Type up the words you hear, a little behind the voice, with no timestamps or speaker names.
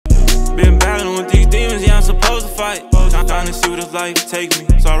fight. Trying to see where this life take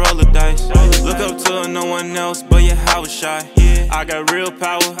me, so I roll the dice. Look up to no one else, but yeah, I was shy. I got real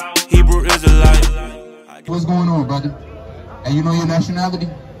power, Hebrew Israelite. What's going on, brother? And you know your nationality?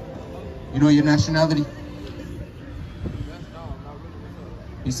 You know your nationality?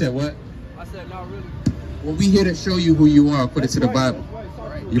 You said what? I said not really. Well, we here to show you who you are according to the Bible.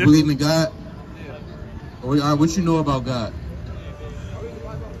 You believe in God? Yeah. What you know about God?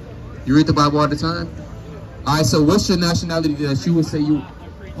 You read the Bible all the time? All right, so what's your nationality that you would say you...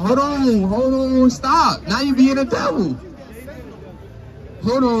 Hold on, stop. Now you being a devil.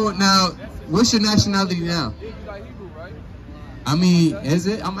 Hold on, now, what's your nationality now? I mean, is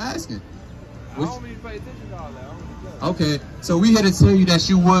it? I'm asking. Okay, so we here to tell you that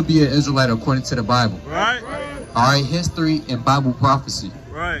you would be an Israelite according to the Bible. Right. Our history and Bible prophecy.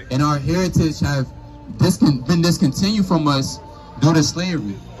 Right. And our heritage have been discontinued from us due to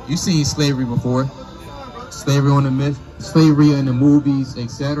slavery. You've seen slavery before. Slavery on the myth, slavery in the movies,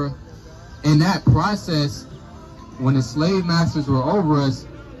 etc. In that process, when the slave masters were over us,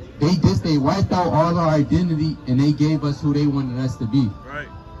 they wiped out all our identity and they gave us who they wanted us to be. Right.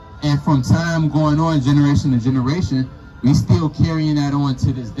 And from time going on, generation to generation, we still carrying that on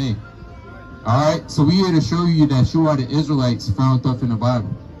to this day. All right, so we're here to show you that you are the Israelites found up in the Bible.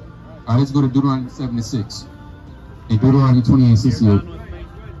 All right, let's go to Deuteronomy 7:6 and Deuteronomy 28:68.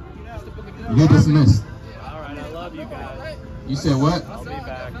 You're dismissed. All right, I love you guys. You said what? I'll be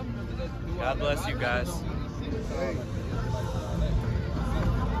back. God bless you guys.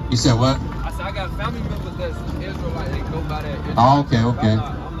 You said what? I said I got family members that's Israelite. They go by that. Israelite. Oh, okay, okay.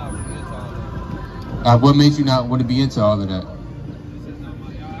 I'm not really into all that. What made you not want to be into all of that?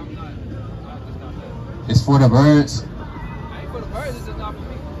 It's for the birds. I ain't for the birds. It's just not for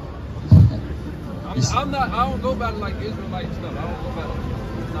me. I don't go by like Israelite stuff. I don't go by that.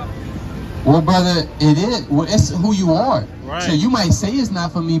 It's not for me. Well, brother, it is. Well, it's who you are. Right. So you might say it's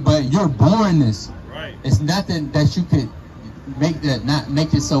not for me, but your bornness. Right. It's nothing that you could not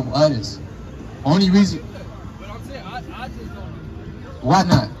make yourself others. Only reason. But I'm saying I just don't. Why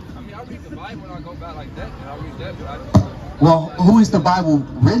not? I mean, I read the Bible and I go back like that, and I read that, but I just. Well, who is the Bible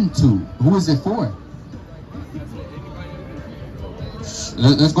written to? Who is it for?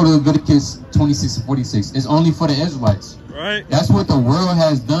 Let's go to Leviticus 26:46. It's only for the Israelites. Right. That's what the world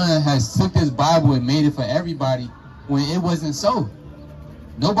has done, has took this Bible and made it for everybody when it wasn't so.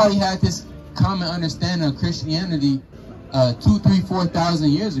 Nobody had this common understanding of Christianity 2,000, 3,000, 4,000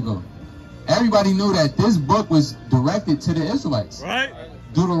 years ago. Everybody knew that this book was directed to the Israelites. Right.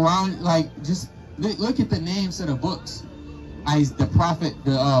 Deuteronomy, like, just look at the names of the books.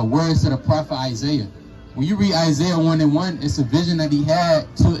 The words of the prophet Isaiah. When you read Isaiah 1:1, it's a vision that he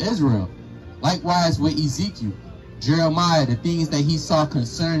had to Israel. Likewise with Ezekiel, Jeremiah, the things that he saw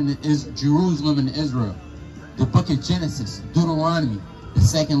concerning Jerusalem and Israel. The book of Genesis, Deuteronomy, the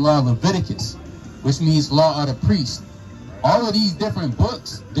second law of Leviticus, which means law of the priest. All of these different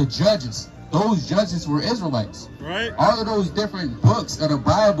books, the judges, those judges were Israelites. Right. All of those different books of the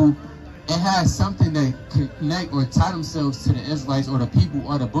Bible, it has something that connect or tie themselves to the Israelites or the people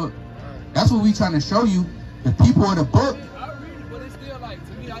of the book. That's what we trying to show you. The people of the book. I read it, but it's still like,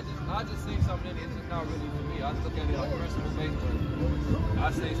 to me, I just see something in it. It's just not really for me. I just look at it like personal faith, but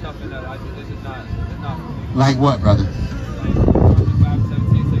I see stuff in that. It's just not, it's not for me. Like what, brother? Like, Deuteronomy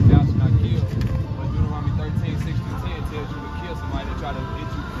 5:17 says, thou shalt not kill. But Deuteronomy 13:6-10 tells you to kill somebody to try to get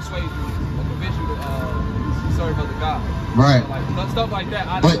you, persuade you, or convince you to serve other God. Right. Like, stuff like that.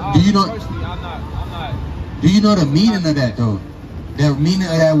 But do you know? Personally, I'm not. Do you know the meaning of that though? The meaning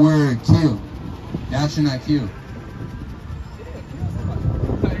of that word kill. Thou shalt not kill.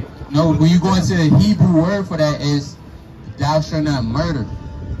 No, when you go into the Hebrew word for that is thou shalt not murder.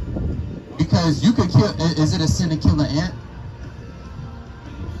 Because you could kill, is it a sin to kill an ant?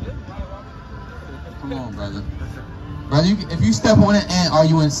 Come on, brother. Brother, if you step on an ant, are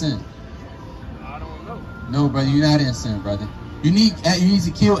you in sin? I don't know. No, brother, you're not in sin, brother. You need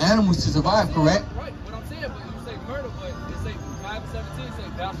to kill animals to survive, correct? Right, what I'm saying, but you say murder, but it say 5:17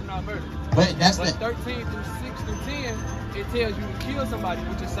 say thou shalt not murder. But that's but the 13:6-10, it tells you to kill somebody,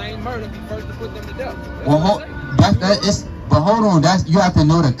 which is saying murder, first to put them to death. That's well, but hold on, you have to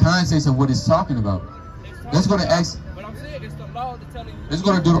know the context of what it's talking about. Let's go to Acts. But I'm saying it's the law that's telling you. Let's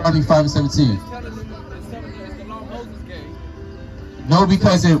go to Deuteronomy 5:17. It's telling you, it's the law Moses gave. No,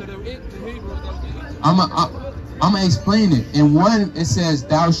 because I'm gonna explain it. In one, it says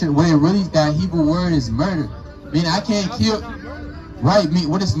thou should. Where really that Hebrew word is murder. I mean, I can't kill. Right?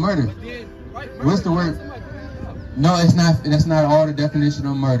 What is murder? What's the word? No, it's not. That's not all the definition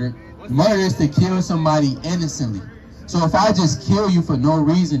of murder. Murder is to kill somebody innocently. So if I just kill you for no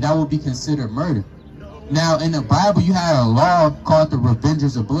reason, that would be considered murder. Now, in the Bible, you had a law called the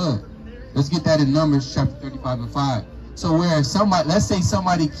Revengers of Blood. Let's get that in Numbers chapter 35 and 5. So where somebody, let's say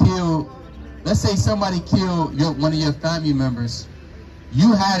somebody killed one of your family members,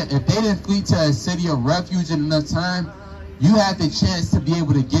 you had, if they didn't flee to a city of refuge in enough time, you had the chance to be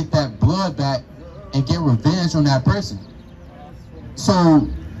able to get that blood back and get revenge on that person. So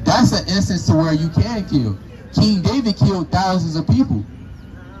that's an instance to where you can kill. King David killed thousands of people.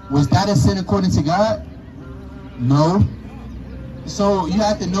 Was that a sin according to God? No. So you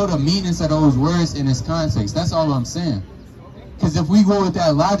have to know the meanings of those words in its context. That's all I'm saying. Because if we go with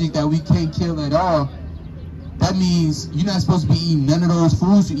that logic that we can't kill at all, that means you're not supposed to be eating none of those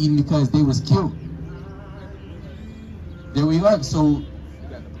foods you're eating because they was killed. There we are. So,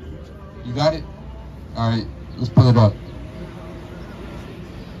 you got it? All right, let's pull it up.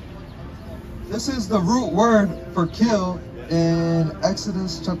 This is the root word for kill in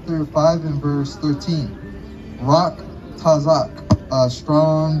Exodus chapter 5 and verse 13. Rak Tazak,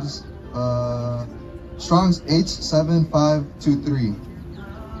 Strong's H7523.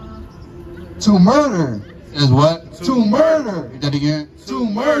 To murder. Is what? To murder. Read that again. To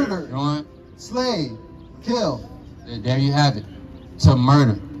murder. You know what? Slay. Kill. There you have it. To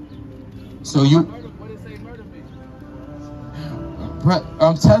murder. So you... What does say murder mean?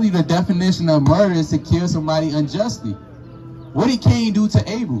 I'm telling you, the definition of murder is to kill somebody unjustly. What did Cain do to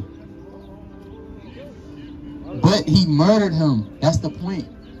Abel? But he murdered him. That's the point.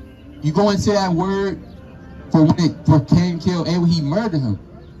 You go into that word for Cain killed Abel, he murdered him.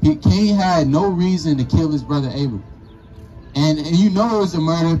 Cain had no reason to kill his brother Abel. And you know it was a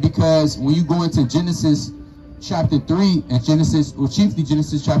murder because when you go into Genesis chapter 3 and chiefly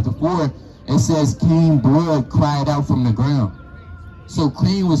Genesis chapter 4, it says Cain's blood cried out from the ground. So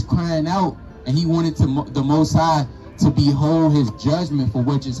Cain was crying out and he wanted the Most High to behold his judgment for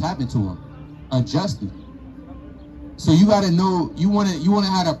what just happened to him unjustly. So you got to know, you want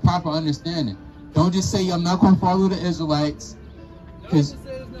to have a proper understanding. Don't just say, I'm not going to follow the Israelites. Because,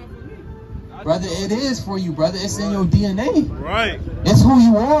 brother, it is for you, brother. It's in your DNA. Right. It's who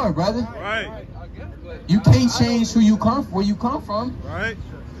you are, brother. Right. You can't change where you come from. Right.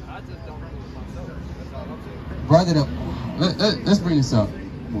 Brother, let's bring this up.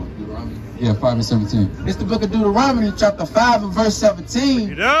 Yeah, 5 and 17. It's the book of Deuteronomy, chapter 5 and verse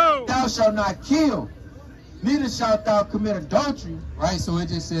 17. Thou shalt not kill, neither shalt thou commit adultery. Right, so it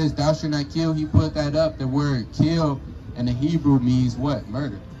just says, thou shalt not kill. He put that up. The word kill in the Hebrew means what?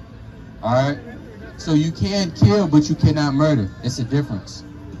 Murder. All right? So you can kill, but you cannot murder. It's a difference.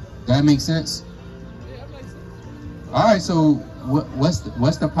 Does that make sense? All right, so what's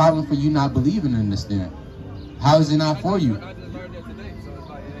the problem for you not believing in this then? How is it not for you?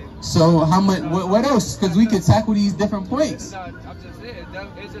 So how much? What else? Because we could tackle these different points. I'm just saying,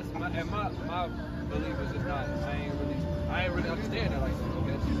 it's just my belief is just not. I ain't really understand that like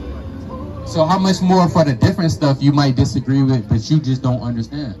that. So how much more for the different stuff you might disagree with, but you just don't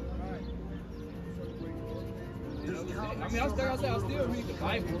understand? I mean, I still read the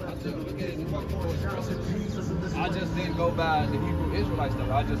Bible. I still look at it. I just didn't go by the Hebrew Israelite stuff.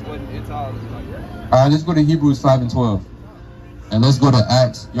 I just wasn't into all of it like that. All right, let's go to Hebrews 5 and 12. And let's go to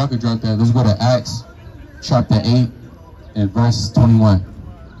Acts. Y'all can drop that. Let's go to Acts chapter 8 and verse 21.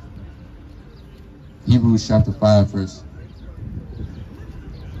 Hebrews chapter 5 first.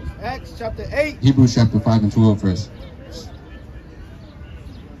 Acts chapter 8. Hebrews chapter 5 and 12 first.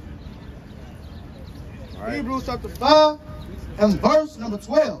 Right. Hebrews chapter 5 and verse number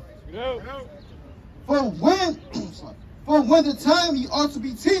 12. For when the time ye ought to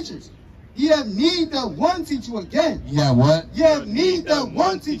be teachers, ye have need that one teach you again. You have what? Ye have need that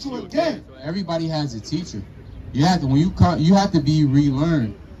one teach you again. Everybody has a teacher. You have to, when you come, you have to be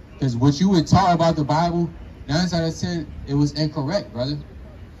relearned. Because what you were taught about the Bible, 9 out of 10, it was incorrect, brother.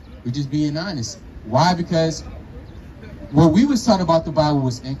 We're just being honest. Why? Because what we was taught about the Bible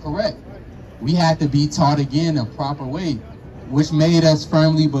was incorrect. We had to be taught again a proper way, which made us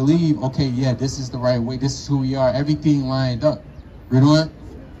firmly believe, okay, yeah, this is the right way. This is who we are. Everything lined up. Read on.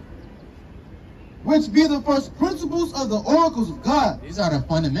 Which be the first principles of the oracles of God. These are the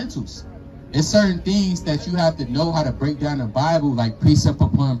fundamentals. There's certain things that you have to know how to break down the Bible, like precept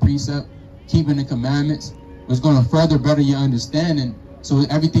upon precept, keeping the commandments. It's going to further better your understanding, so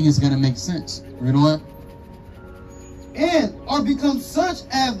everything is going to make sense. Read on. And are become such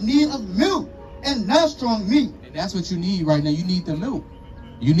as need of milk and not strong meat. And that's what you need right now. You need the milk.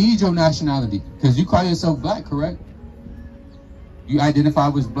 You need your nationality, because you call yourself black, correct? You identify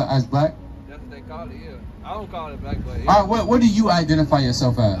as black? That's what they call it, yeah. I don't call it black, but yeah. All right, what do you identify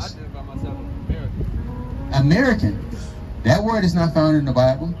yourself I as? identify myself as American. American. That word is not found in the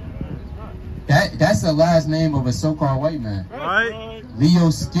Bible. It's not. That's the last name of a so-called white man. Right. Leo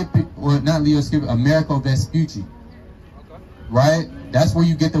Skipper, or not Leo Skipper, Americo Vespucci. Okay. Right? That's where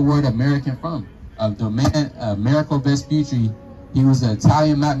you get the word American from. The man, Americo Vespucci, he was an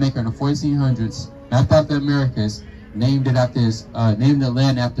Italian map maker in the 1400s, mapped out the Americas, named it after his, named the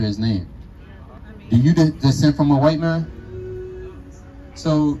land after his name. Do you descend from a white man?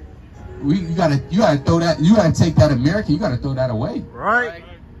 So you gotta throw that, you gotta take that American, you gotta throw that away. Right.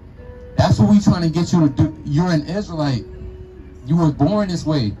 That's what we trying to get you to do. You're an Israelite. You were born this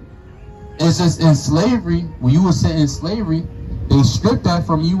way. It's just in slavery, when you were set in slavery, they stripped that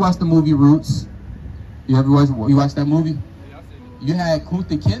from you. You watched the movie Roots. You watched that movie? Yeah, I seen it. You had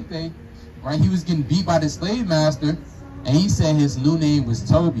Kunta Kinte, right? He was getting beat by the slave master, and he said his new name was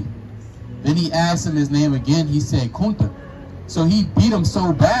Toby. Then he asked him his name again. He said Kunta. So he beat him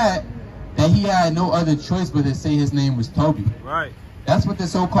so bad that he had no other choice but to say his name was Toby. Right. That's what the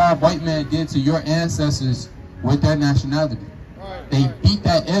so-called white man did to your ancestors with their nationality. They beat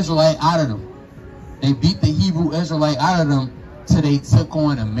that Israelite out of them. They beat the Hebrew Israelite out of them till they took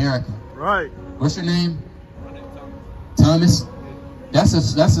on America. Right. What's your name? My name's Thomas.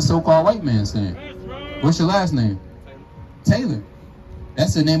 Thomas? That's a so-called white man's name. What's your last name? Taylor.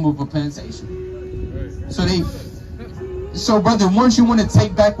 That's the name of a plantation. So brother, once you want to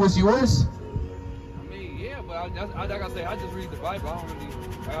take back what's yours, I mean, yeah, but like I say, I just read the Bible. I don't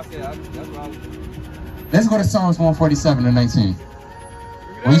really, like I said, that's what I was. let's go to Psalms 147 and 19.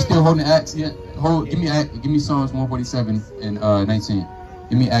 Are you still holding Acts yet? Give me Psalms 147 and 19.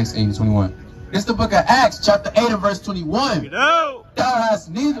 Give me Acts 8 and 21. It's the book of Acts, chapter 8 and verse 21. No. Thou hast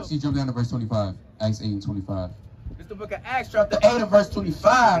neither. See, jump down to verse 25. Acts 8 and 25. It's the book of Acts, chapter 8 and verse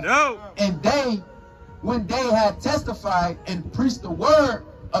 25. No. And they, when they had testified and preached the word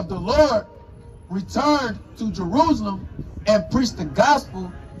of the Lord, returned to Jerusalem and preached the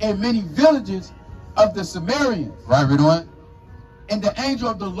gospel in many villages of the Samaritans. Right, read on. And the angel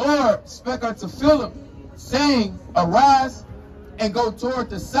of the Lord spake unto Philip, saying, Arise and go toward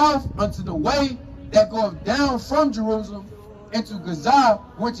the south unto the way that goeth down from Jerusalem into Gaza,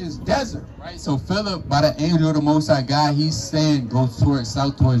 which is desert. Right. So Philip, by the angel of the Most High God, he's saying, go toward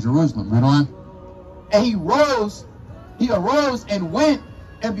south towards Jerusalem. Read on. And he arose and went,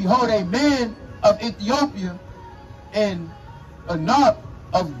 and behold, a man of Ethiopia, and a knot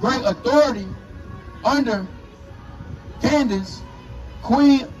of great authority under Candace,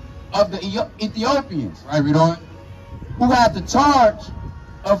 queen of the Ethiopians, right, read on, who had the charge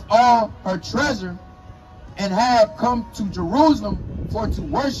of all her treasure, and had come to Jerusalem for to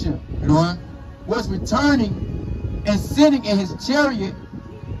worship, read on, was returning and sitting in his chariot,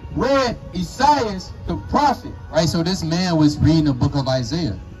 read Isaiah the prophet. Right, so this man was reading the book of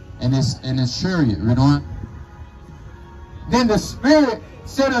Isaiah in his chariot, read on. Then the Spirit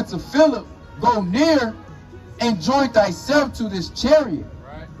said unto Philip, Go near and join thyself to this chariot.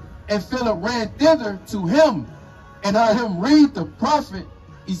 Right. And Philip ran thither to him, and heard him read the prophet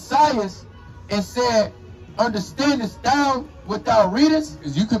Isaiah, and said, Understandest thou what thou readest?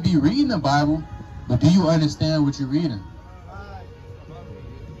 Because you could be reading the Bible, but do you understand what you're reading?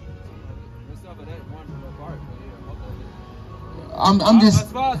 I'm just,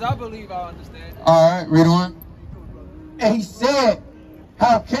 as far as I believe, I understand. all right, read on. And he said,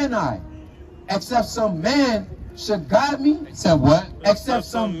 How can I, except some man should guide me? Except what? Except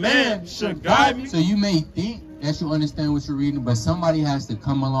some man should guide me. So you may think that you understand what you're reading, but somebody has to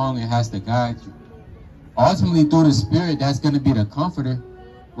come along and has to guide you. Ultimately, through the Spirit, that's going to be the comforter,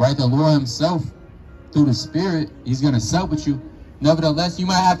 right? The Lord himself, through the Spirit, he's going to sup with you. Nevertheless, you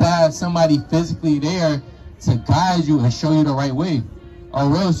might have to have somebody physically there to guide you and show you the right way, or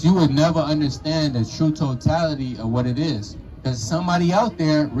else you would never understand the true totality of what it is. There's somebody out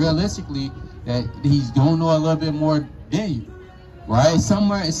there, realistically, that he's gonna know a little bit more than you, right?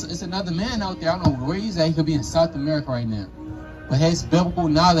 Somewhere, it's another man out there. I don't know where he's at. He could be in South America right now, but his biblical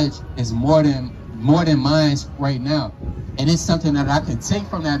knowledge is more than mine right now, and it's something that I can take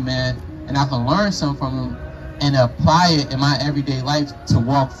from that man, and I can learn something from him and apply it in my everyday life to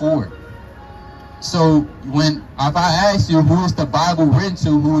walk forward. So if I ask you who is the Bible written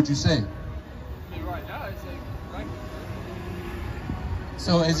to, who would you say? Right now, it's like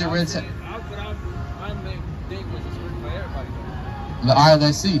So is it written to? I may think it's written for everybody. All right,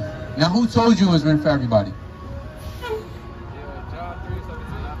 let's see. Now, who told you it was written for everybody? Yeah, John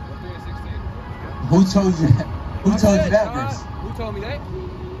 3:17 or 3:16. Who told you that? Who told you that John, verse? who told me that?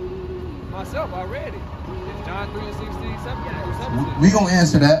 Myself, I read it. It's John 3:16, 17. We gonna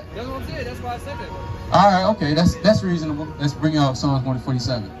answer that. That's what I'm saying. That's why I said that. All right, okay, that's reasonable. Let's bring out Psalms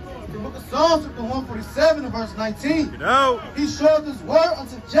 147. The book of Psalms, chapter 147, and verse 19. No. He showed his word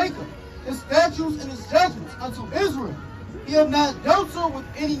unto Jacob, his statutes and his judgments unto Israel. He have not dealt so with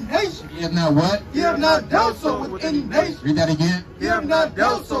any nation. He have not what? He have not dealt so with any nation. Read that again. He have not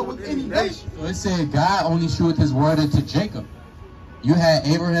dealt so with any nation. So it said God only showed his word unto Jacob. You had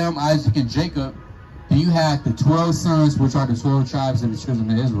Abraham, Isaac, and Jacob. Then you had the 12 sons, which are the 12 tribes of the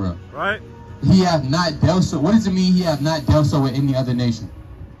children of Israel. Right. He have not dealt so. What does it mean he have not dealt so with any other nation?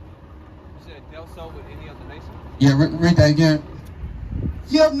 You said dealt so with any other nation? Yeah, read that again.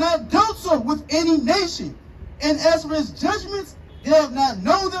 He have not dealt so with any nation. And as for his judgments, they have not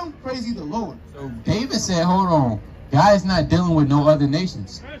known them. Praise ye the Lord. So David said, hold on. God is not dealing with no other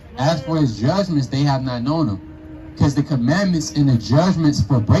nations. As for his judgments, they have not known them. Because the commandments and the judgments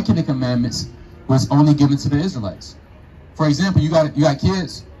for breaking the commandments was only given to the Israelites. For example, you got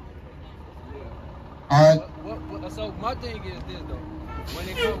kids. All right. So my thing is this though.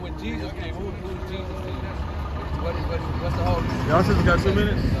 When Jesus came, who was Jesus then? What's the whole? Y'all sisters got 2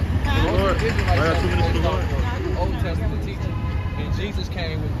 minutes? Lord, I got 2 minutes for the Lord. Old Testament teaching, and Jesus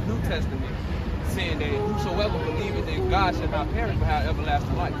came with the New Testament, saying that whosoever believeth in God shall not perish but have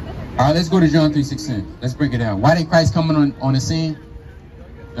everlasting life. All right, let's go to John 3:16. Let's break it down. Why did Christ coming on the scene?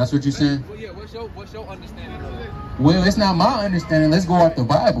 That's what you're saying? Well, yeah. What's your understanding of it? Well, it's not my understanding. Let's go off the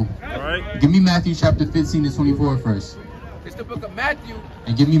Bible. All right. Give me Matthew chapter 15 to 24 first. It's the book of Matthew.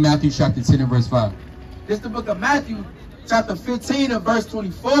 And give me Matthew chapter 10 and verse 5. This is the book of Matthew, chapter 15 and verse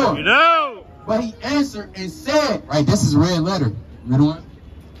 24. You know. But he answered and said, Right, this is red letter. Read on.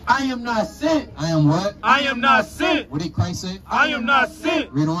 I am not sent. I am what? I am not sent. What did Christ say? I am not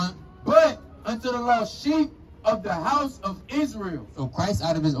sent. Read on. But unto the lost sheep of the house of Israel. So Christ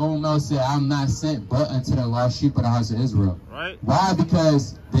out of his own mouth said, I'm not sent but unto the lost sheep of the house of Israel. Right. Why?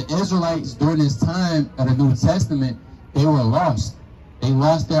 Because the Israelites during this time of the New Testament, they were lost. They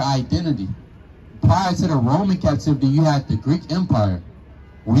lost their identity. Prior to the Roman captivity, you had the Greek Empire.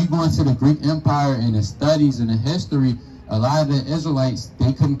 When you go into the Greek Empire and the studies and the history, a lot of the Israelites,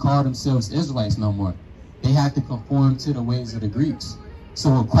 they couldn't call themselves Israelites no more. They had to conform to the ways of the Greeks. So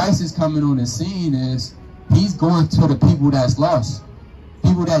when Christ is coming on the scene is, he's going to the people that's lost.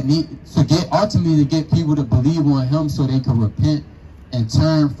 People that need to ultimately to get people to believe on him so they can repent and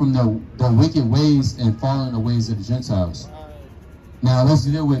turn from the wicked ways and follow in the ways of the Gentiles. Now let's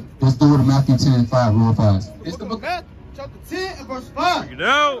do it with Matthew 10 and 5 real fast. It's the book of Matthew, chapter 10 and verse 5. You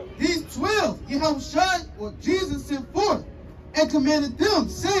know. These 12 Yahushua or Jesus sent forth and commanded them,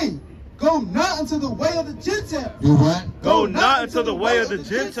 saying, Go not into the way of the Gentiles. Do what? Go not into the way of the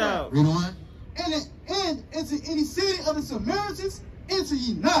Gentiles. Read on. And into any city of the Samaritans enter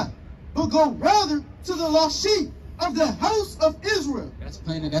ye not, but go rather to the lost sheep of the house of Israel. That's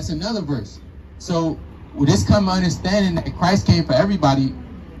plain. That's another verse. So with this come understanding that Christ came for everybody,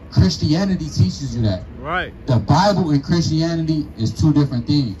 Christianity teaches you that. Right. The Bible and Christianity is two different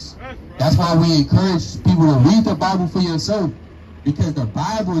things. That's why we encourage people to read the Bible for yourself, because the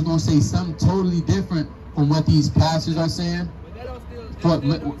Bible is going to say something totally different from what these pastors are saying. But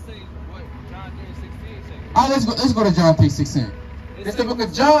that don't say what John 3:16 says. All right, let's go to John 3:16. It's the book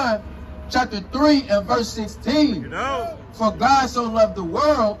of John, chapter 3 and verse 16. You know. For God so loved the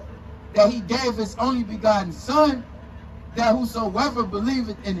world that he gave his only begotten Son, that whosoever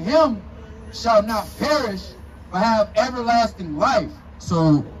believeth in him shall not perish, but have everlasting life.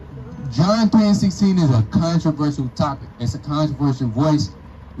 So John 3:16 is a controversial topic. It's a controversial voice.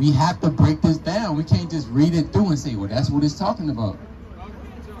 We have to break this down. We can't just read it through and say, well, that's what it's talking about.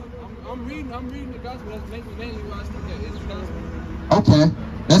 I'm reading the gospel. That's mainly why I stick there. It's gospel.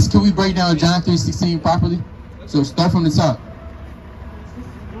 Okay. Can we break down John 3:16 properly? So start from the top.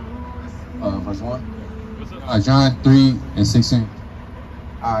 Verse 1. John 3:16.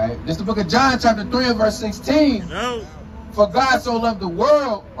 All right. This is the book of John, chapter 3 and verse 16. No. For God so loved the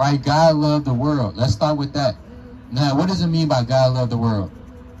world. Right, God loved the world. Let's start with that. Now, what does it mean by God loved the world?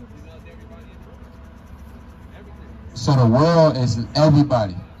 So the world is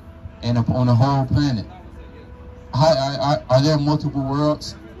everybody and on the whole planet. Are there multiple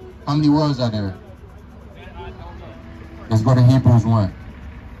worlds? How many worlds are there? Let's go to Hebrews 1.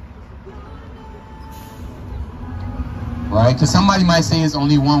 Right? Because somebody might say it's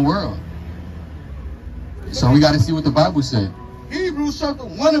only one world. So we got to see what the Bible said. Hebrews chapter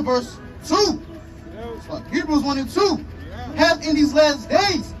 1 and verse 2. Hebrews 1 and 2. Hath in these last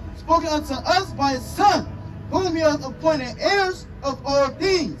days spoken unto us by his Son, whom he hath appointed heirs of all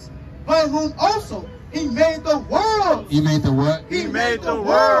things, by whom also he made the world. He made the what? He made the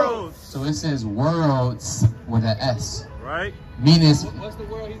worlds. So it says worlds with an S. Right. Meaning, What's the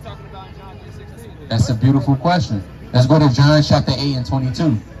world he's talking about in John 3:16? that's a beautiful question. Let's go to John chapter 8 and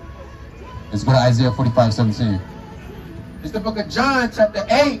 22. Let's go to Isaiah 45:17. It's the book of John chapter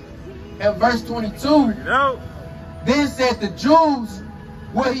 8 and verse 22, then said the Jews,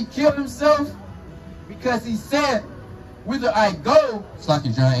 will he kill himself? Because he said, whither I go. It's like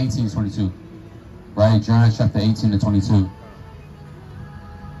in John 18:22. Right? John chapter 18 to 22.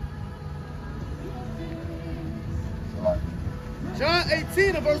 John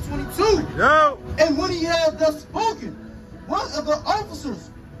 18 and verse 22. And when he had thus spoken, one of the officers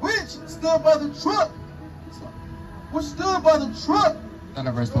which stood by the truck, Down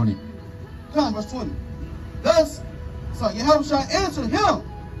to verse 20. Come, verse 20. Thus, Yahushua answered him,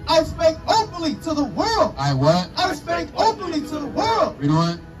 I spake openly to the world. I what? I spake openly to the world. Read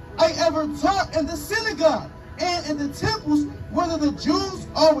on. I ever taught in the synagogue and in the temples, whether the Jews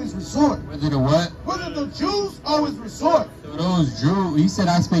always resort. Whether the what? Whether the Jews always resort. So those Jews, he said,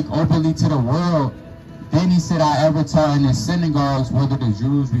 I spake openly to the world. Then he said, I ever taught in the synagogues, whether the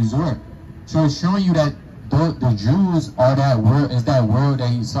Jews resort. So it's showing you that the Jews are that world, is that world that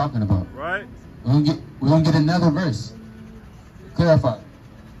he's talking about. Right. We're gonna get another verse. Clarify.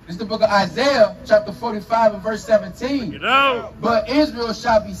 This is the book of Isaiah, chapter 45 and verse 17. But Israel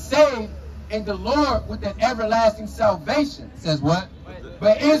shall be saved in the Lord with an everlasting salvation. It says what?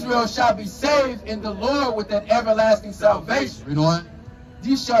 But Israel shall be saved in the Lord with an everlasting salvation. Read on.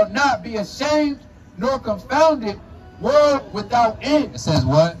 Ye shall not be ashamed nor confounded, world without end. It says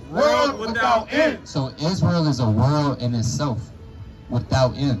what? World without end. So Israel is a world in itself,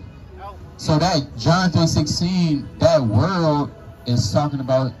 without end. So that John 3:16, that world is talking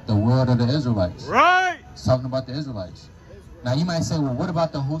about the world of the Israelites. Right. It's talking about the Israelites. Now you might say, well, what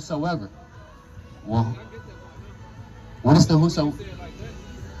about the whosoever? Well, what is the whosoever?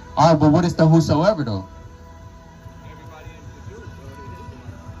 All right, but what is the whosoever though?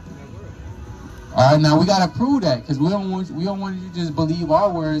 All right, now we gotta prove that, because we don't want you to just believe our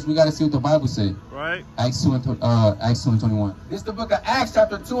words. We gotta see what the Bible says. Right. Acts 2 and 21. This is the book of Acts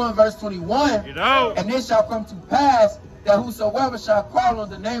chapter 2 and verse 21. And it shall come to pass that whosoever shall call on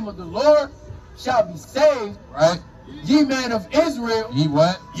the name of the Lord shall be saved. Right. Ye men of Israel. Ye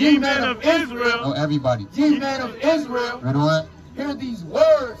what? Ye men of Israel. Oh, everybody. Ye men of Israel. Read on. Hear these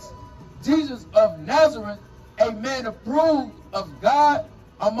words. Jesus of Nazareth, a man approved of God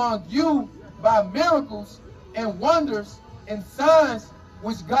among you by miracles and wonders and signs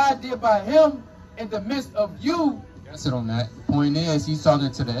which God did by him in the midst of you. That's it on that. The point is, he's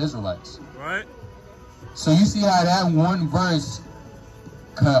talking to the Israelites. Right. So you see how that one verse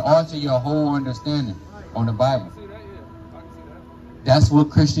could alter your whole understanding on the Bible. That's what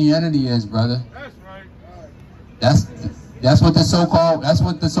Christianity is, brother. That's right. That's what the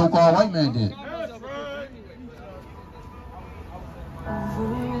so-called white man did. That's right.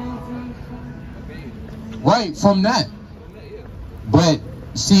 Right, from that. But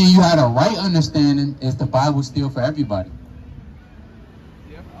seeing you had a right understanding, is the Bible still for everybody?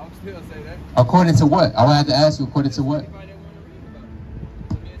 Yeah, I'll still say that. According to what? I would have to ask you, according to what? It's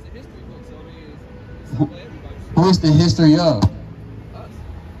a history book, so it's for everybody. Who is the history of? Us.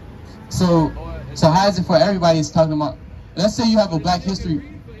 So how is it for everybody? It's talking about, let's say you have a black history.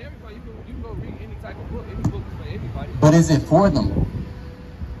 For everybody, you can go read any type of book. Any book is for everybody. But is it for them?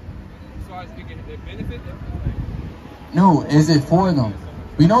 As far as thinking it benefit them? No, is it for them?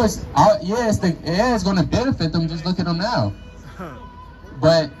 We know it's it's going to benefit them. Just look at them now.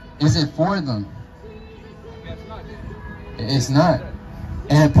 But is it for them? It's not.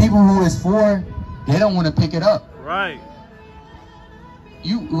 And the people who it's for, they don't want to pick it up. Right.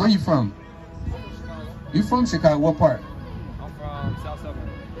 Where you from? You from Chicago? What part? I'm from South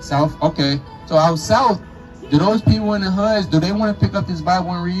Suburb. South? Okay. So out south, do those people in the hoods, do they want to pick up this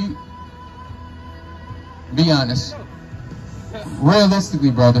Bible and read? Be honest.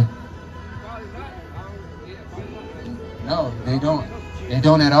 Realistically, brother. No, they don't. They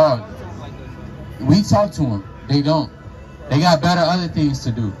don't at all. We talk to them. They don't. They got better other things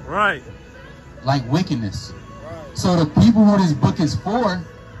to do. Right. Like wickedness. So the people who this book is for,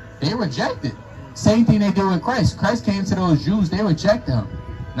 they reject it. Same thing they did with Christ. Christ came to those Jews, they rejected him.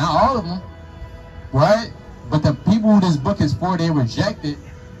 Not all of them. Right? But the people who this book is for, they reject it.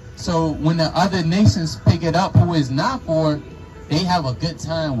 So when the other nations pick it up who is not for, they have a good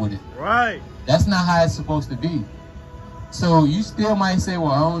time with it. Right. That's not how it's supposed to be. So you still might say,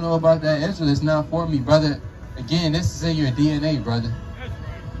 well, I don't know about that. Israel is not for me, brother. Again, this is in your DNA, brother.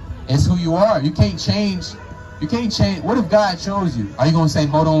 It's who you are. You can't change. You can't change. What if God chose you? Are you going to say,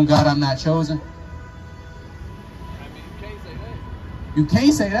 hold on, God, I'm not chosen? I mean, you can't say that. You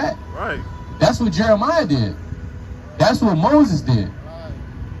can't say that. Right. That's what Jeremiah did. That's what Moses did. Right.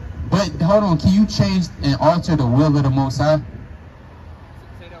 But hold on, can you change and alter the will of the Most High?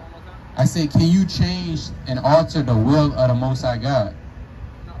 Say that one more time. I said, can you change and alter the will of the Most High God?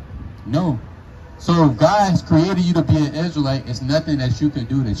 No. No. So if God has created you to be an Israelite, it's nothing that you can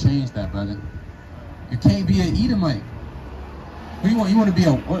do to change that, brother. You can't be an Edomite. Who you want? You want to be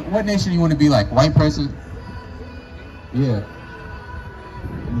a what nation? You want to be like? White person? Yeah.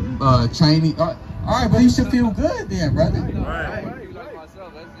 Chinese. All right, but you should feel good then, brother. Right. You like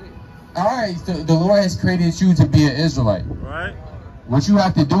myself, that's it. All right, so the Lord has created you to be an Israelite. Right. What you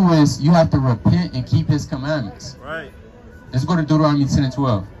have to do is you have to repent and keep His commandments. Right. Let's go to Deuteronomy 10 and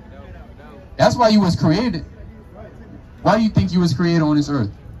 12. That's why you was created. Why do you think you was created on this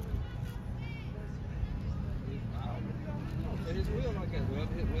earth? His will, I guess.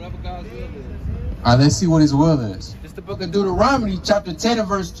 Whatever God's will is. All right, let's see what His will is. It's the book of Deuteronomy, chapter 10 and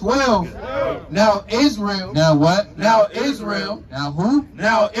verse 12. Now Israel. Now what? Now Israel. Now who?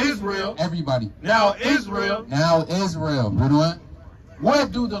 Now Israel. Everybody. Now Israel. Now Israel. You know what?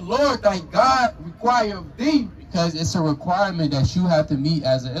 What do the Lord thy God require of thee? Because it's a requirement that you have to meet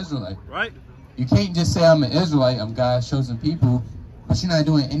as an Israelite. Right. You can't just say I'm an Israelite, I'm God's chosen people, but you're not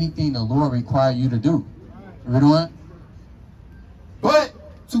doing anything the Lord requires you to do. You know what? But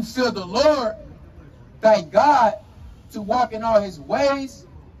to fear the Lord thy God, to walk in all His ways,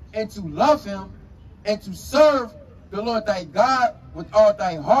 and to love Him, and to serve the Lord thy God with all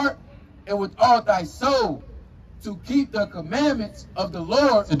thy heart and with all thy soul, to keep the commandments of the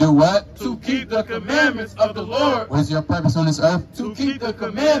Lord. To do what? To keep the commandments of the Lord. What is your purpose on this earth? To keep the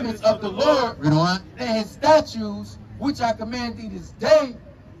commandments of the Lord You know what? and His statutes, which I command thee this day,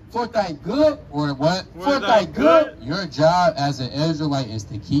 for thy good. Or what? For thy good. Your job as an Israelite is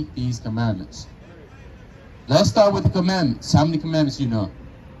to keep these commandments. Let's start with the commandments. How many commandments you know?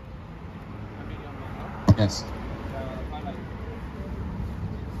 Yes.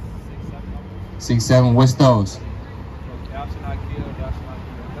 6, 7. What's those? Thou shalt not kill, thou shalt not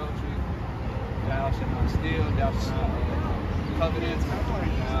commit adultery, thou shalt not steal, thou shalt not covet,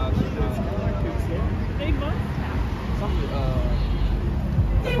 thou shalt not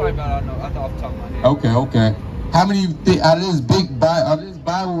that's probably about all I know. I thought off the top of my head. Okay. How many out of this big Bible, out of this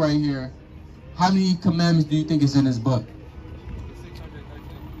Bible right here, how many commandments do you think is in this book?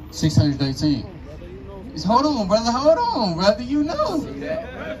 613. Hold on, brother. Hold on, brother. You know.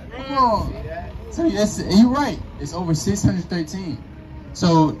 Come on. So you're right. It's over 613.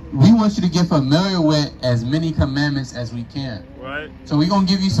 So we want you to get familiar with as many commandments as we can. Right. So we're going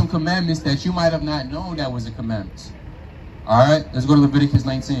to give you some commandments that you might have not known that was the commandments. All right. Let's go to Leviticus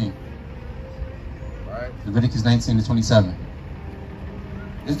 19. All right. Leviticus 19 to 27.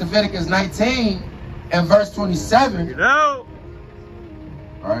 It's Leviticus 19 and verse 27. You know.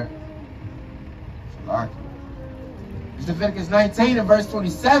 All right. It's Leviticus 19 and verse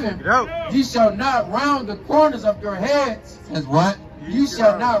 27. You know. Ye shall not round the corners of your heads. Says what? You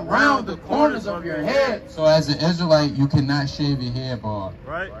shall not round the corners of your heads. So as an Israelite, you cannot shave your head bald.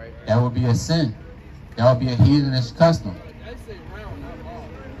 Right. That would be a sin. That would be a heathenish custom. They say round, not ball.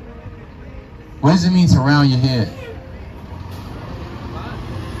 What does it mean to round your head?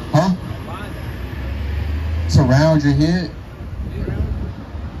 Huh? To round your head?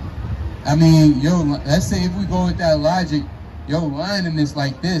 I mean, let's say if we go with that logic, your lining is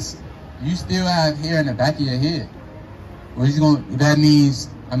like this. You still have hair in the back of your head. That means,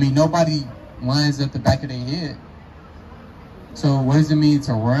 nobody lines up the back of their head. So what does it mean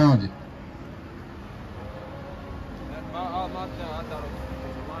to round it?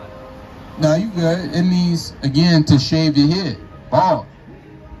 No, you good. It means, again, to shave your head. Bald.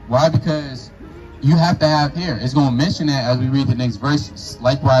 Why? Because you have to have hair. It's going to mention that as we read the next verse.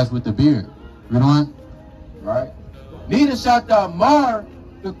 Likewise with the beard. You know what? Right. Neither shalt thou mar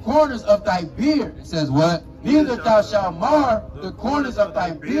the corners of thy beard. It says what? Neither thou shalt mar the corners of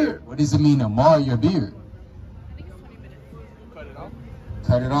thy beard. What does it mean to mar your beard? Cut it off.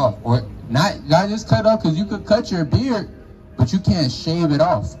 Cut it off. Or not just cut it off, because you could cut your beard, but you can't shave it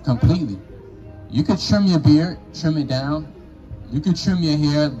off completely. You could trim your beard, trim it down. You could trim your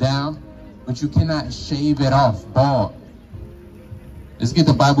hair down, but you cannot shave it off bald. Let's get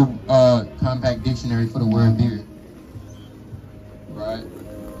the Bible Compact Dictionary for the word beard. Right?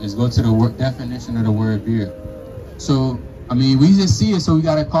 Let's go to the definition of the word beard. So, we just see it, so we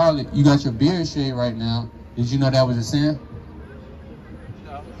got to call it. You got your beard shaved right now. Did you know that was a sin?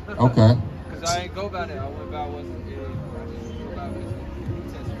 No. Okay. Because I ain't go by that. I went by what's in the New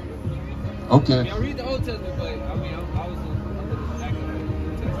Testament. Okay. I read the Old Testament, but I was under the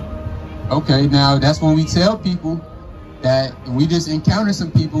New Testament. Okay, now that's when we tell people that we just encounter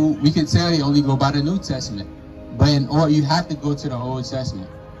some people, we can tell they only go by the New Testament. But you have to go to the Old Testament.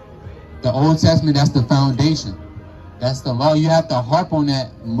 The Old Testament, that's the foundation. That's the law. You have to harp on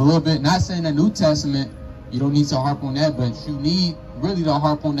that a little bit. Not saying the New Testament You don't need to harp on that, but you need really to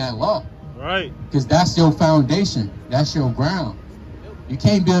harp on that law. Right. Because that's your foundation. That's your ground. You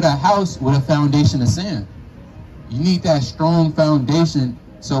can't build a house with a foundation of sand. You need that strong foundation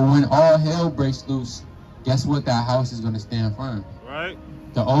so when all hell breaks loose, guess what? That house is going to stand firm. Right.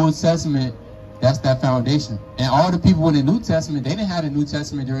 The Old Testament, that's that foundation. And all the people in the New Testament, they didn't have the New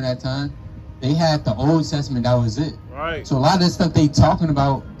Testament during that time. They had the Old Testament, that was it. Right. So a lot of the stuff they talking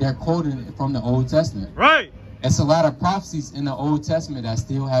about, they're quoting it from the Old Testament. Right. It's a lot of prophecies in the Old Testament that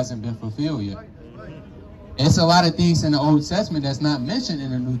still hasn't been fulfilled yet. It's a lot of things in the Old Testament that's not mentioned in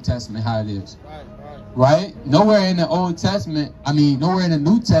the New Testament, how it is. Right? Nowhere in the Old Testament, nowhere in the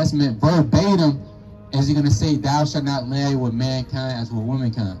New Testament, verbatim, is he going to say, thou shalt not marry with mankind as with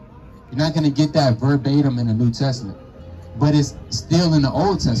womankind. You're not going to get that verbatim in the New Testament. But it's still in the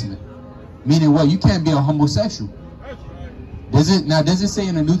Old Testament. Meaning what? You can't be a homosexual. Does it say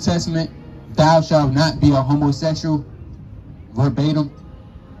in the New Testament, thou shalt not be a homosexual verbatim?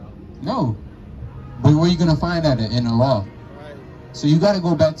 No. But where are you going to find that in the law? So you got to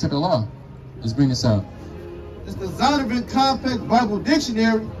go back to the law. Let's bring this up. It's the Zondervan Compact Bible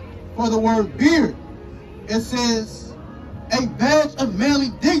Dictionary for the word beard. It says, a badge of manly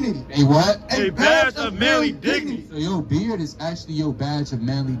dignity. A what? A badge of manly dignity. So your beard is actually your badge of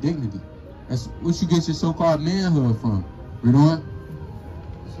manly dignity. That's what you get your so-called manhood from. Read on.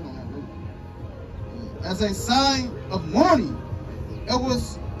 As a sign of mourning, it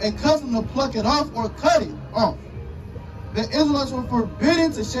was a custom to pluck it off or cut it off. The Israelites were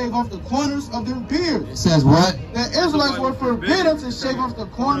forbidden to shave off the corners of their beards. It says what? The Israelites were forbidden to shave off the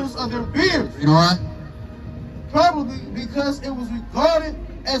corners of their beards. Read on. Probably because it was regarded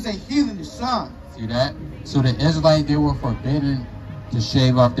as a heathenish sign. See that? So the Israelites, they were forbidden to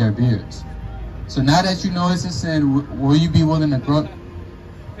shave off their beards. So now that you know it's a sin, will you be willing to grow?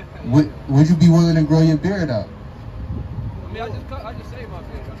 Would you be willing to grow your beard out? I just shaved my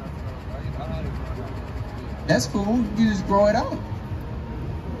beard. That's cool. You just grow it out.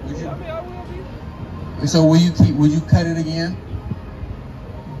 Would you? I will be. So will you cut it again?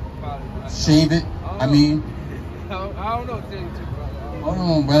 Shave it? I don't know what to tell you, brother. Hold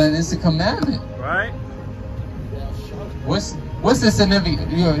on, brother. It's a commandment. Right. What's the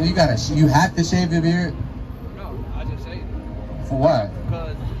significance? You have to shave your beard? No, I just shaved it. For what?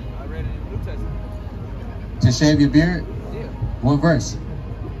 Because I read it in the New Testament. To shave your beard? Yeah. What verse?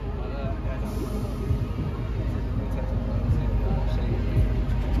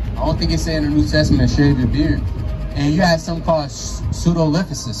 I don't think it said in the New Testament to shave your beard. And you had something called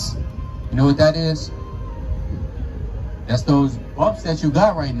pseudoliphysis. You know what that is? That's those bumps that you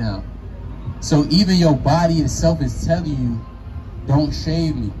got right now. So even your body itself is telling you, don't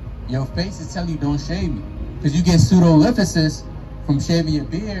shave me. Your face is telling you, don't shave me. Because you get pseudoliphysis from shaving your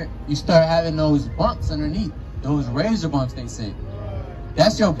beard, you start having those bumps underneath. Those razor bumps, they say.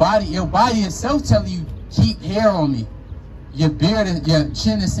 That's your body. Your body itself telling you, keep hair on me. Your beard, your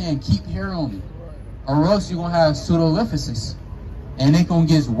chin is saying, keep hair on me. Or else you're going to have pseudoliphysis. And it's going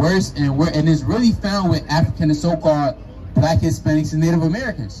to get worse and worse. And it's really found with African and so-called Black Hispanics and Native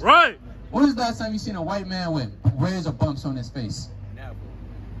Americans. Right. When was the last time you seen a white man with razor bumps on his face? Never.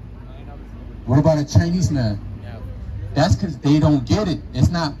 What about a Chinese man? Never. That's because they don't get it. It's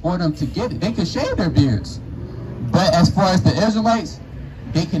not for them to get it. They can shave their beards. But as far as the Israelites,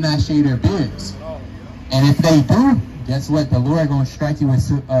 they cannot shave their beards. And if they do, guess what? The Lord going to strike you with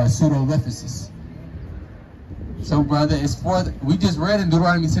pseudoliphysis. So, brother, it's for we just read in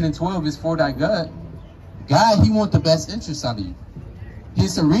Deuteronomy 10 and 12, it's for thy God. God, he wants the best interest out of you.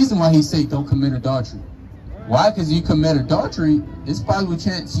 Here's the reason why he say don't commit adultery. Why? Because you commit adultery, it's probably a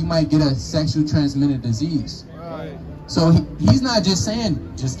chance you might get a sexually transmitted disease. Right. So he's not just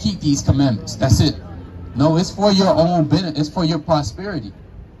saying just keep these commandments. That's it. No, it's for your own benefit. It's for your prosperity.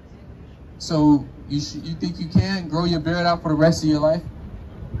 So you think you can grow your beard out for the rest of your life?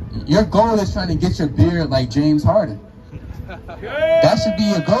 Your goal is trying to get your beard like James Harden. That should be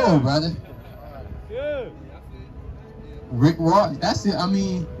your goal, brother. Rick Ross, that's it. I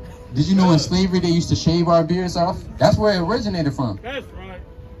mean, did you know in slavery they used to shave our beards off? That's where it originated from. That's right.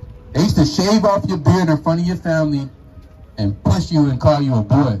 They used to shave off your beard in front of your family and push you and call you a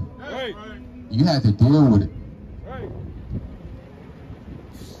boy. Right. You had to deal with it. Right.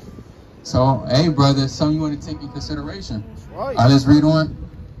 So, hey, brother, something you want to take in consideration. Right. All right, let's read on.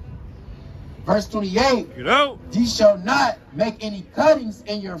 Verse 28. Get out. Ye shall not make any cuttings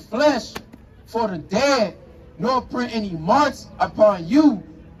in your flesh for the dead, nor print any marks upon you.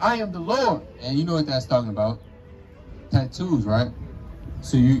 I am the Lord. And you know what that's talking about. Tattoos, right?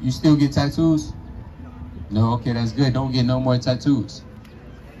 So you still get tattoos? No, okay, that's good. Don't get no more tattoos.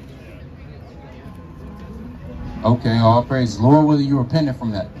 Okay, all praise. Lord, whether you repented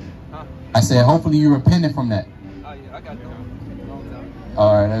from that. Huh? I said, hopefully you repented from that. Oh yeah, I got that one. Long time.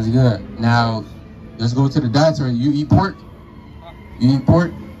 All right, that's good. Now, let's go to the dietary. You eat pork? You eat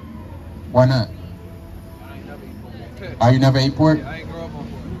pork? Why not? I ain't never eat pork. Oh, you never ate pork? Yeah, I ain't grow up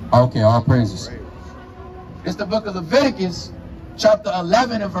on pork. Okay, all praises. It's the book of Leviticus, chapter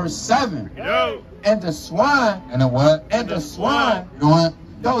 11 and verse 7. Yo. And the swine, And the what? and the swine, You know what?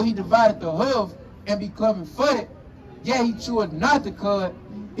 though he divided the hoof and be cloven-footed, yet he cheweth not the cud,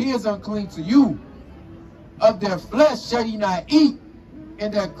 he is unclean to you. Of their flesh shall ye not eat,